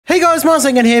guys,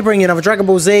 Martin here, bringing another Dragon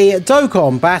Ball Z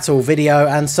Dokkan battle video,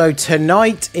 and so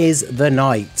tonight is the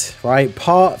night, right?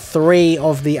 Part 3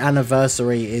 of the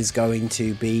anniversary is going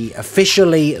to be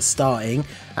officially starting,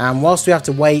 and whilst we have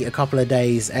to wait a couple of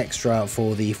days extra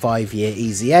for the 5-year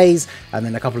EZAs, and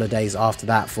then a couple of days after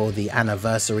that for the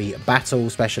anniversary battle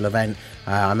special event,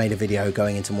 I made a video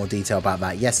going into more detail about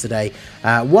that yesterday.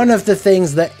 One of the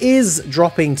things that is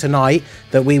dropping tonight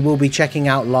that we will be checking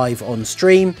out live on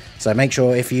stream, so make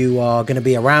sure if you are going to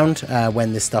be around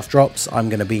when this stuff drops, I'm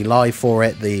going to be live for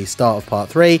it, the start of part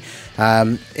 3.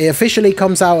 It officially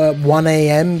comes out at 1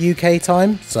 AM UK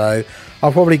time, so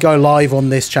I'll probably go live on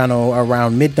this channel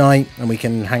around midnight and we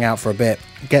can hang out for a bit,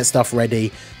 get stuff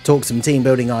ready, talk some team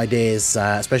building ideas,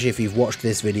 especially if you've watched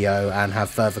this video and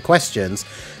have further questions,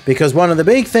 because one of the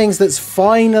big things that's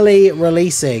finally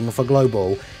releasing for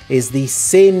Global is the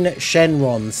SYN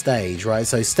SHENRON stage, right?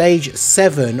 So stage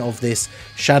 7 of this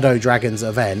Shadow Dragons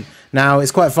event. Now,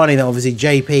 it's quite funny that obviously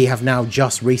JP have now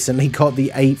just recently got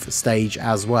the 8th stage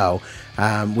as well,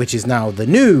 which is now the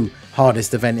new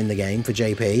hardest event in the game for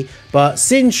JP. But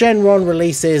SYN SHENRON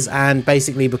releases and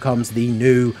basically becomes the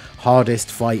new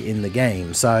hardest fight in the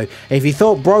game. So if you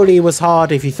thought Broly was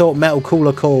hard, if you thought Metal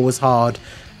Cooler Core was hard,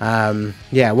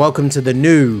 yeah, welcome to the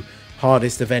new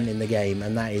hardest event in the game,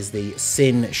 and that is the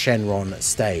SYN SHENRON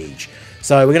stage.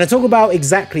 So we're going to talk about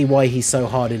exactly why he's so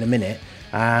hard in a minute.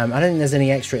 I don't think there's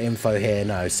any extra info here,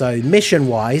 no. So mission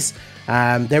wise,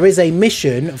 there is a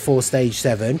mission for stage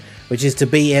 7, which is to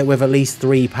beat it with at least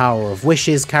 3 Power of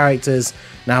Wishes characters.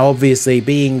 Now obviously,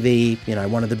 being the,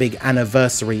 one of the big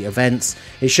anniversary events,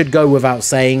 it should go without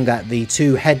saying that the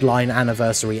 2 headline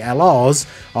anniversary LRs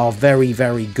are very,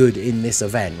 very good in this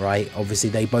event, right? Obviously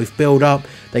they both build up,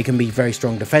 they can be very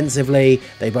strong defensively,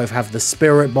 they both have the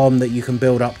Spirit Bomb that you can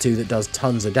build up to that does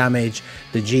tons of damage.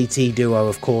 The GT duo,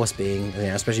 of course, being,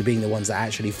 especially being the ones that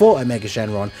actually fought at Mega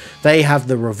Shenron, they have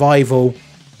the Revival,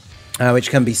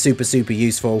 which can be super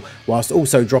useful, whilst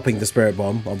also dropping the Spirit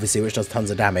Bomb, obviously, which does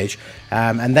tons of damage.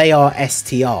 And they are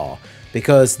STR,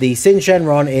 because the SYN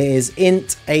SHENRON is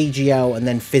Int, AGL, and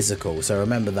then Physical, so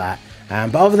remember that.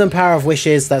 But other than Power of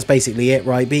Wishes, that's basically it,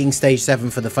 right? Beating stage 7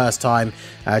 for the first time,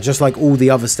 just like all the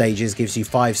other stages, gives you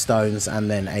 5 stones and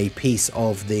then a piece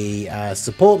of the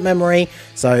support memory.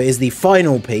 So it is the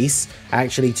final piece,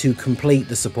 actually, to complete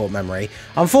the support memory.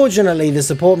 Unfortunately, the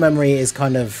support memory is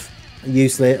kind of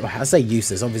useless. I say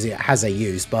useless, obviously it has a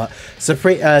use, but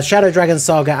Shadow Dragon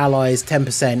Saga allies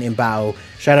 10% in battle,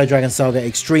 Shadow Dragon Saga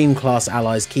Extreme class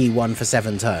allies key 1 for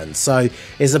 7 turns. So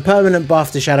it's a permanent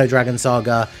buff to Shadow Dragon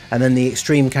Saga, and then the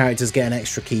extreme characters get an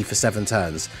extra key for 7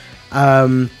 turns.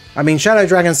 I mean, Shadow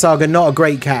Dragon Saga, not a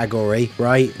great category,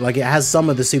 right? Like, it has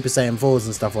some of the Super Saiyan 4s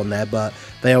and stuff on there, but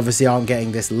they obviously aren't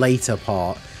getting this later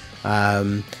part.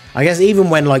 I guess even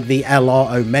when like the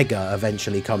LR Omega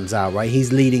eventually comes out, right,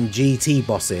 he's leading GT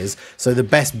bosses, so the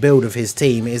best build of his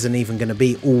team isn't even going to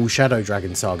be all Shadow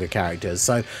Dragon Saga characters.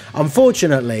 So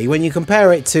unfortunately, when you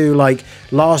compare it to like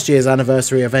last year's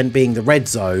anniversary event being the Red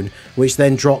Zone, which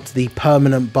then dropped the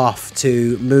permanent buff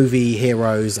to movie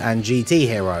heroes and GT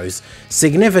heroes,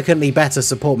 significantly better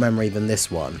support memory than this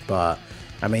one. But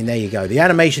I mean, there you go. The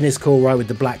animation is cool, right, with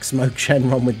the black smoke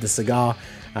Shenron with the cigar.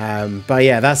 But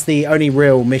yeah, that's the only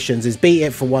real missions, is beat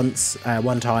it for once,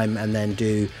 one time, and then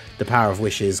do the Power of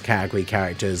Wishes category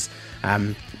characters.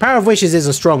 Power of Wishes is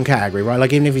a strong category, right?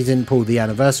 Like, even if you didn't pull the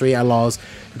anniversary LRs,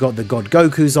 you've got the God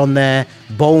Goku's on there,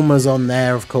 Bulma's on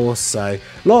there, of course, so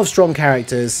a lot of strong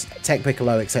characters, Tech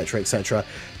Piccolo, etc, etc.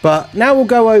 But now we'll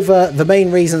go over the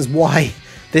main reasons why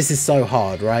this is so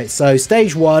hard, right? So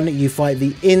stage 1, you fight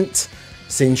the Int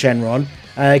SYN SHENRON.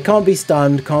 It can't be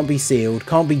stunned, can't be sealed,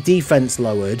 can't be defense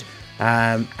lowered,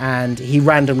 and he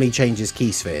randomly changes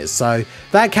key spheres. So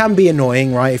that can be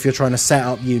annoying, right, if you're trying to set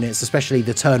up units, especially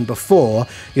the turn before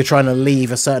you're trying to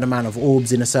leave a certain amount of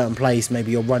orbs in a certain place.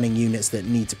 Maybe you're running units that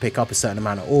need to pick up a certain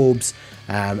amount of orbs,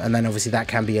 and then obviously that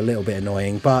can be a little bit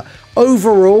annoying. But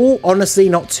overall, honestly,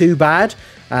 not too bad.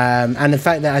 And the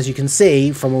fact that, as you can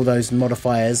see from all those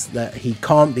modifiers that he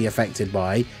can't be affected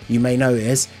by, you may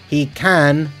notice he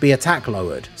can be attack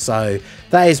lowered, so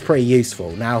that is pretty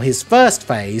useful. Now, his first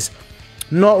phase,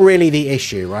 not really the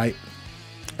issue, right?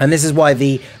 And this is why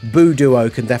the Boo duo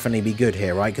can definitely be good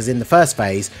here, right? Because in the first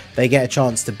phase, they get a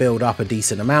chance to build up a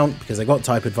decent amount because they got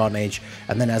type advantage.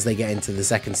 And then as they get into the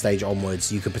second stage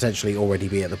onwards, you could potentially already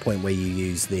be at the point where you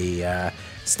use the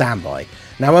standby.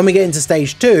 Now, when we get into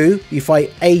stage 2, you fight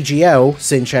AGL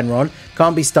SYN SHENRON.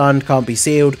 Can't be stunned, can't be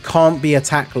sealed, can't be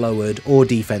attack lowered or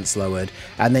defense lowered.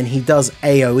 And then he does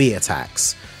AoE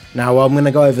attacks. Now I'm going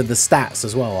to go over the stats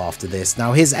as well after this.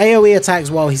 Now his AoE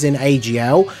attacks while he's in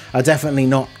AGL are definitely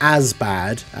not as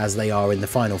bad as they are in the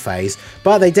final phase,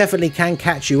 but they definitely can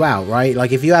catch you out, right?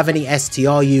 Like if you have any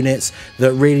STR units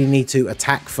that really need to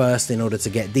attack first in order to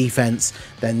get defense,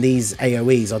 then these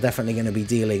AoEs are definitely going to be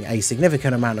dealing a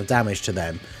significant amount of damage to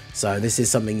them. So this is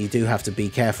something you do have to be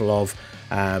careful of.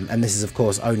 And this is of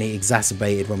course only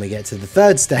exacerbated when we get to the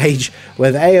third stage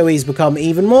where the AoEs become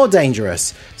even more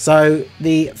dangerous. So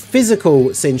the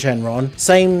physical SYN SHENRON,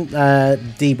 same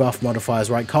debuff modifiers,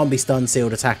 right? Can't be stunned,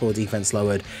 sealed, attack or defense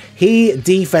lowered. He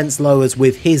defense lowers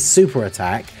with his super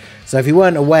attack. So if you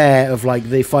weren't aware of like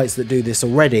the fights that do this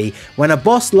already, when a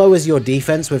boss lowers your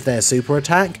defense with their super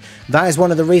attack, that is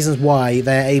one of the reasons why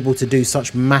they're able to do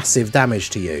such massive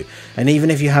damage to you. And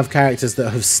even if you have characters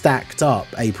that have stacked up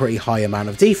a pretty high amount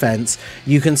of defense,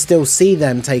 you can still see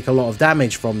them take a lot of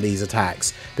damage from these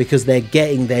attacks because they're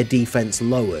getting their defense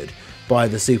lowered by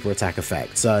the super attack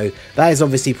effect. So that is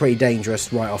obviously pretty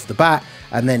dangerous right off the bat.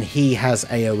 And then he has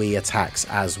AoE attacks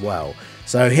as well.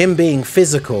 So him being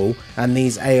physical and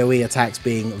these AoE attacks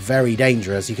being very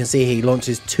dangerous, you can see he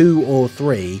launches 2 or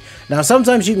 3. Now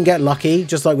sometimes you can get lucky,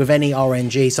 just like with any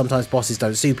RNG, sometimes bosses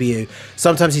don't super you.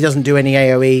 Sometimes he doesn't do any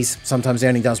AoEs, sometimes he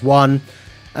only does 1.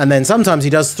 And then sometimes he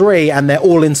does 3 and they're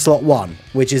all in slot 1,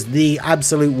 which is the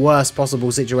absolute worst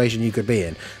possible situation you could be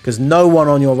in, because no one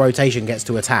on your rotation gets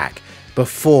to attack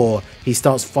before he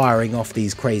starts firing off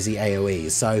these crazy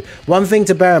AoEs. So one thing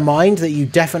to bear in mind that you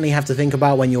definitely have to think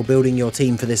about when you're building your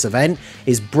team for this event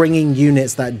is bringing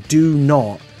units that do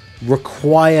not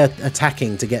require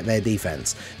attacking to get their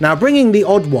defense. Now bringing the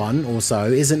odd one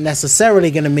also isn't necessarily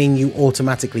going to mean you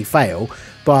automatically fail,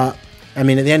 but I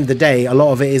mean, at the end of the day, a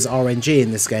lot of it is RNG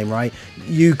in this game, right?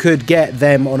 You could get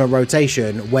them on a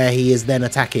rotation where he is then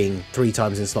attacking 3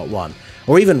 times in slot 1,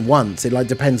 or even once. It like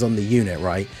depends on the unit,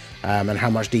 right? And how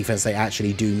much defense they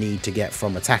actually do need to get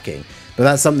from attacking. But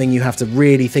that's something you have to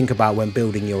really think about when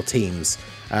building your teams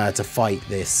to fight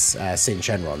this SYN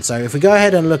SHENRON. So if we go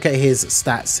ahead and look at his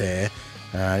stats here,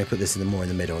 let me put this more in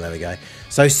the middle, there we go.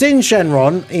 So SYN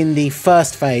SHENRON in the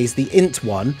first phase, the int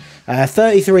one,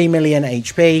 33 million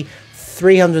HP,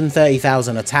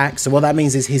 330,000 attacks. So what that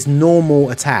means is his normal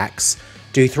attacks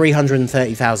do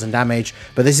 330,000 damage,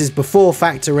 but this is before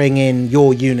factoring in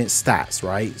your unit stats,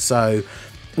 right? So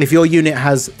if your unit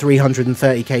has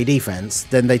 330k defense,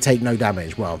 then they take no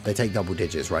damage. Well, they take double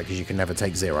digits, right? Because you can never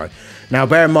take 0. Now,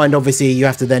 bear in mind, obviously, you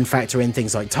have to then factor in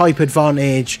things like type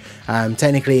advantage.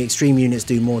 Technically, extreme units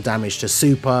do more damage to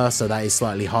super, so that is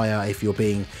slightly higher if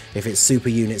it's super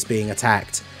units being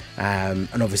attacked. And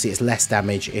obviously, it's less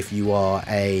damage if you are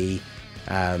a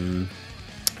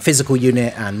physical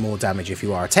unit and more damage if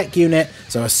you are a tech unit.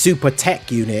 So a super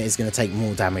tech unit is going to take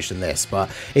more damage than this. But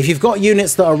if you've got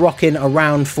units that are rocking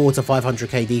around 400 to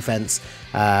 500k defense,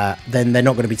 then they're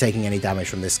not going to be taking any damage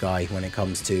from this guy when it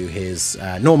comes to his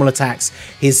normal attacks.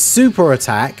 His super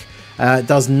attack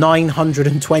does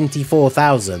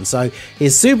 924,000. So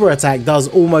his super attack does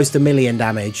almost 1 million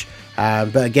damage.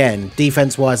 But again,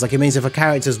 defense wise, like it means if a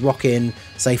character's rocking,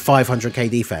 say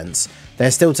 500k defense, they're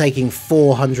still taking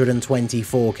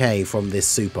 424k from this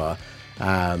super.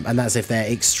 And that's if they're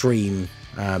extreme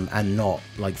and not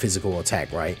like physical or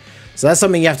tech, right? So that's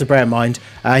something you have to bear in mind.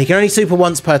 He can only super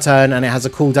once per turn and it has a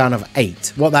cooldown of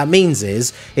 8. What that means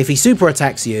is if he super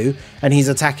attacks you and he's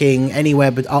attacking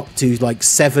anywhere but up to like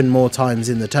 7 more times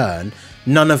in the turn,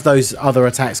 none of those other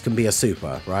attacks can be a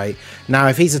super, right? Now,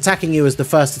 if he's attacking you as the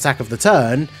first attack of the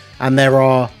turn and there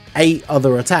are 8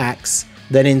 other attacks,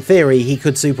 then in theory, he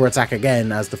could super attack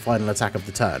again as the final attack of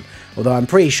the turn. Although I'm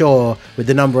pretty sure with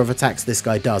the number of attacks this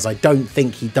guy does, I don't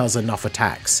think he does enough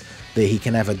attacks that he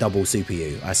can ever double super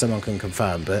you. Someone can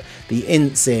confirm, but the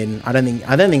int SYN, I don't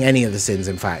think any of the SYNs,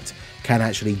 in fact, can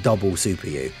actually double super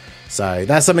you. So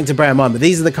that's something to bear in mind. But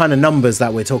these are the kind of numbers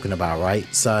that we're talking about, right?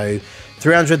 So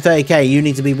 330k, you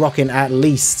need to be rocking at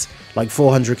least like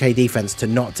 400k defense to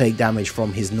not take damage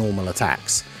from his normal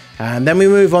attacks. And then we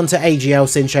move on to AGL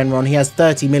SYN SHENRON. He has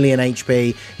 30 million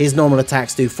HP. His normal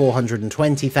attacks do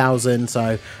 420,000, so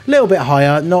a little bit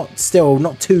higher, not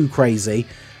too crazy.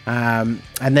 And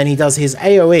then he does his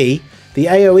AoE. The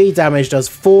AoE damage does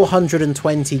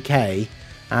 420k.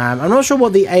 I'm not sure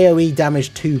what the AoE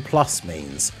damage 2+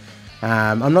 means.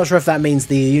 I'm not sure if that means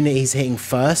the unit he's hitting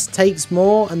first takes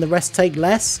more and the rest take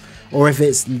less, or if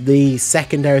it's the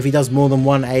secondary, if he does more than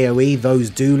one AoE,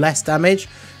 those do less damage.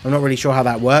 I'm not really sure how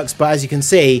that works, but as you can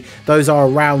see, those are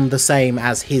around the same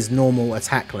as his normal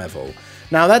attack level.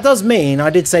 Now that does mean, I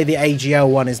did say the AGL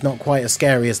one is not quite as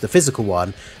scary as the physical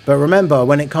one, but remember,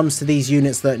 when it comes to these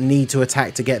units that need to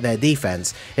attack to get their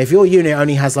defense, if your unit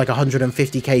only has like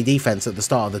 150k defense at the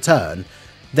start of the turn,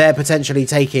 they're potentially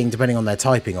taking, depending on their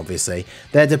typing obviously,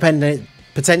 they're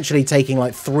potentially taking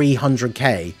like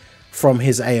 300k from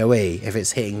his AoE if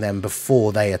it's hitting them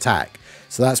before they attack.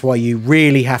 So that's why you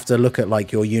really have to look at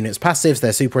like your units' passives,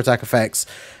 their super attack effects,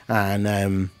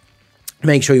 and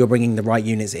make sure you're bringing the right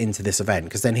units into this event,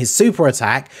 because then his super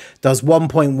attack does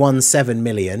 1.17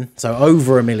 million, so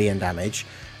over 1 million damage.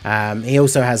 He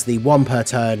also has the 1 per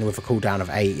turn with a cooldown of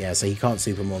 8, yeah, so he can't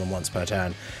super more than once per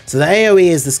turn. So the AoE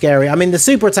is the scary. I mean, the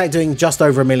super attack doing just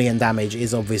over 1 million damage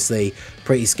is obviously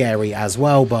pretty scary as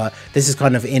well, but this is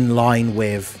kind of in line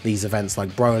with these events like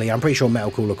Broly. I'm pretty sure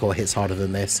Metal Cooler Core hits harder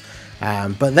than this.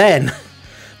 But then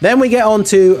we get on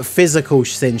to physical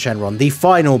SYN Shenron, the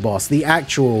final boss, the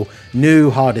actual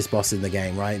new hardest boss in the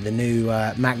game, right? The new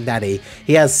Mac Daddy.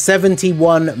 He has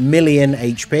 71 million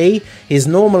HP. His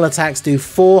normal attacks do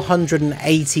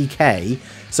 480k.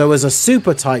 So as a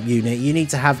super type unit, you need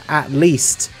to have at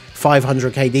least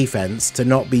 500k defense to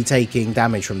not be taking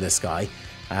damage from this guy.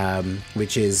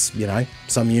 Which is, you know,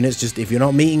 some units, just if you're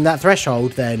not meeting that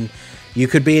threshold, then you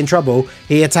could be in trouble.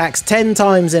 He attacks 10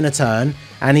 times in a turn,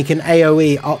 and he can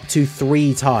AoE up to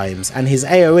 3 times. And his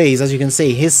AoEs, as you can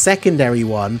see, his secondary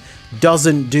one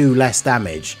doesn't do less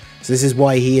damage. So this is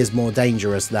why he is more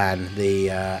dangerous than the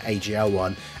AGL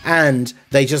one. And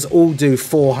they just all do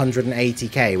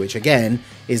 480k, which again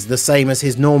is the same as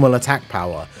his normal attack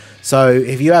power. So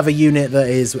if you have a unit that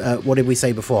is, what did we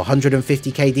say before,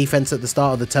 150k defense at the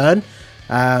start of the turn,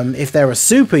 if they're a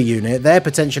super unit, they're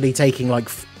potentially taking like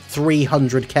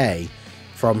 300k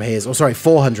from his, or sorry,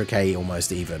 400k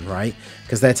almost even, right?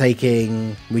 Because they're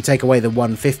taking, we take away the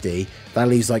 150, that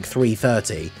leaves like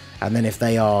 330. And then if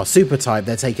they are super type,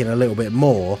 they're taking a little bit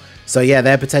more. So yeah,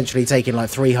 they're potentially taking like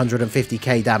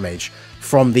 350k damage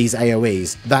from these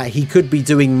AoEs that he could be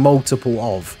doing multiple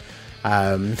of.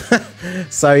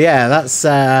 So yeah, that's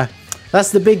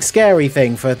the big scary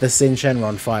thing for the SYN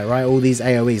Shenron fight, right? All these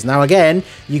AoEs. Now again,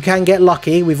 you can get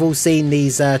lucky. We've all seen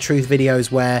these truth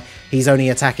videos where he's only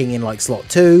attacking in like slot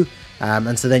 2.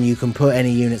 And so then you can put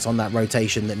any units on that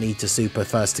rotation that need to super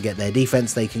first to get their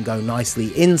defense. They can go nicely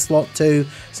in slot 2,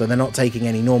 so they're not taking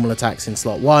any normal attacks in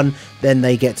slot 1. Then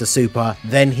they get to super,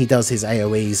 then he does his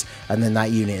AoEs, and then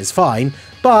that unit is fine.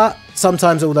 But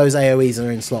sometimes all those AoEs are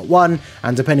in slot 1,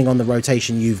 and depending on the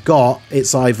rotation you've got,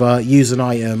 it's either use an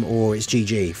item or it's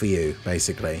GG for you,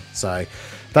 basically. So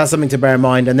that's something to bear in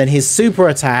mind. And then his super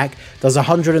attack does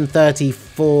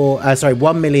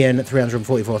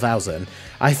 1,344,000.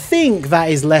 I think that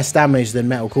is less damage than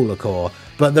Metal Cooler Core,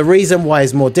 but the reason why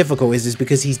it's more difficult is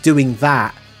because he's doing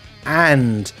that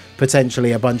and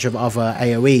potentially a bunch of other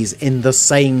AoEs in the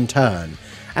same turn,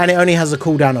 and it only has a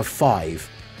cooldown of 5.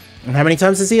 And how many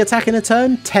times does he attack in a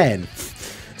turn? 10.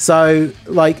 So,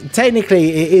 like,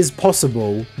 technically it is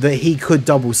possible that he could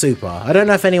double super. I don't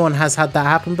know if anyone has had that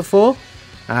happen before.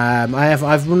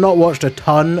 I've not watched a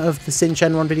ton of the SYN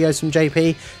Shenron videos from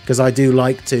JP, because I do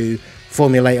like to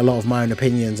formulate a lot of my own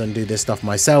opinions and do this stuff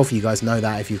myself. You guys know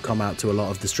that if you've come out to a lot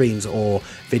of the streams or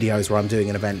videos where I'm doing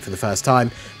an event for the first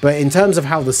time. But in terms of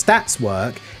how the stats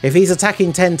work, if he's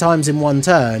attacking 10 times in one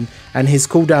turn and his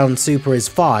cooldown super is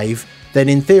 5, then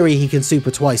in theory he can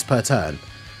super twice per turn.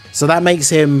 So that makes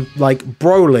him like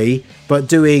Broly, but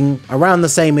doing around the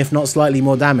same, if not slightly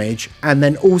more damage, and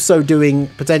then also doing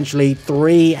potentially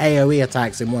 3 AoE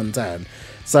attacks in one turn.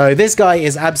 So this guy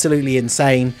is absolutely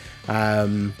insane.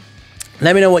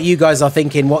 Let me know what you guys are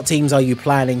thinking. What teams are you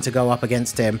planning to go up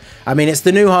against him? I mean, it's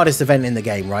the new hardest event in the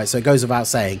game, right? So it goes without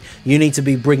saying, you need to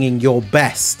be bringing your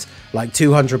best, like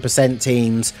 200%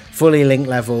 teams, fully link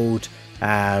leveled.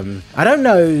 I don't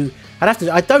know.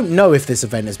 I don't know if this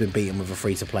event has been beaten with a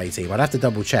free-to-play team. I'd have to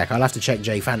double check. I'll have to check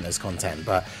Jay Fanta's content,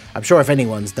 but I'm sure if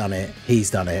anyone's done it,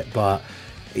 he's done it. But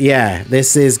yeah,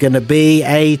 this is going to be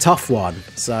a tough one.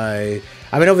 So,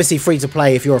 I mean, obviously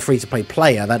free-to-play, if you're a free-to-play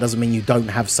player, that doesn't mean you don't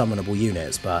have summonable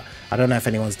units, but I don't know if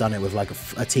anyone's done it with like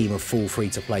a team of full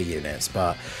free-to-play units,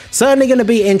 but certainly going to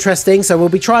be interesting. So we'll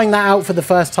be trying that out for the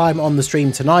first time on the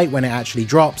stream tonight when it actually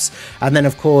drops. And then,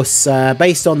 of course,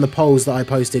 based on the polls that I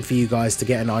posted for you guys to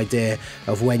get an idea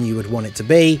of when you would want it to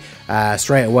be,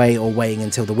 straight away or waiting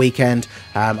until the weekend,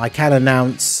 I can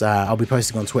announce, I'll be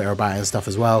posting on Twitter about it and stuff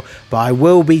as well, but I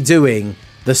will be doing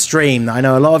the stream that I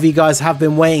know a lot of you guys have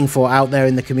been waiting for out there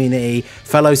in the community,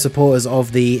 fellow supporters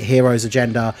of the Heroes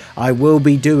agenda. I will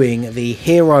be doing the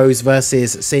Heroes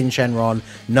versus SYN Shenron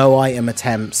no item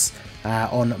attempts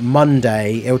on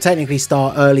Monday. It will technically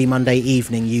start early Monday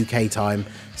evening UK time,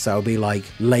 so it'll be like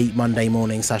late Monday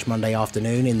morning / Monday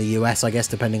afternoon in the US, I guess,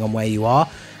 depending on where you are.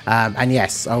 And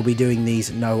yes, I'll be doing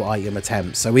these no item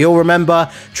attempts. So we all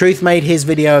remember Truth made his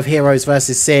video of Heroes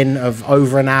versus Sin of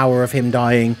over an hour of him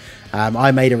dying.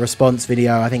 I made a response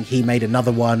video. I think he made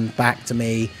another one back to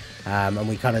me. And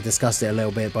we kind of discussed it a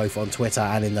little bit both on Twitter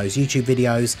and in those YouTube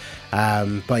videos.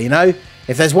 But you know,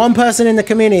 if there's one person in the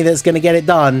community that's going to get it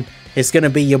done, it's going to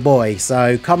be your boy.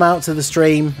 So come out to the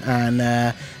stream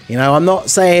and, you know, I'm not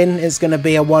saying it's going to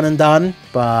be a one and done,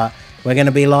 but we're going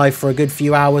to be live for a good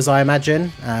few hours, I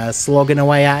imagine, slogging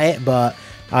away at it. But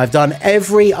I've done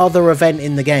every other event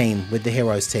in the game with the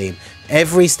Heroes team.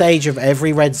 Every stage of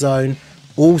every red zone,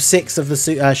 all 6 of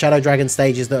the Shadow Dragon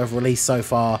stages that have released so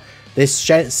far. This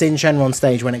SYN Shenron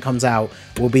stage, when it comes out,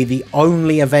 will be the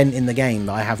only event in the game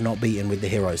that I have not beaten with the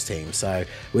Heroes team. So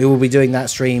we will be doing that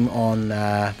stream on,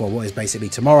 well, what is basically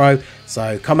tomorrow.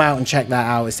 So come out and check that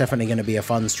out. It's definitely going to be a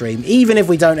fun stream. Even if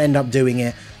we don't end up doing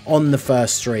it on the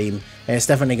first stream, it's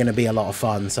definitely going to be a lot of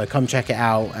fun. So come check it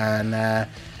out. And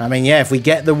I mean, yeah, if we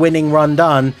get the winning run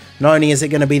done, not only is it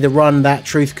going to be the run that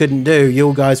Truth couldn't do,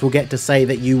 you guys will get to say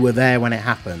that you were there when it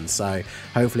happened. So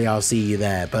hopefully I'll see you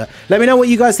there. But let me know what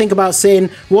you guys think about SYN.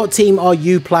 What team are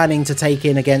you planning to take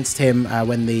in against him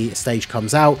when the stage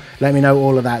comes out? Let me know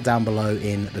all of that down below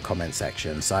in the comment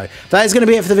section. So that is going to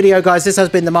be it for the video, guys. This has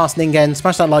been the Masked Ningen.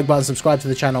 Smash that like button, subscribe to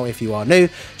the channel if you are new.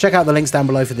 Check out the links down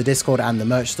below for the Discord and the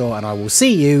merch store, and I will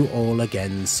see you all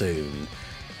again soon.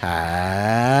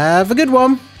 Have a good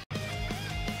one.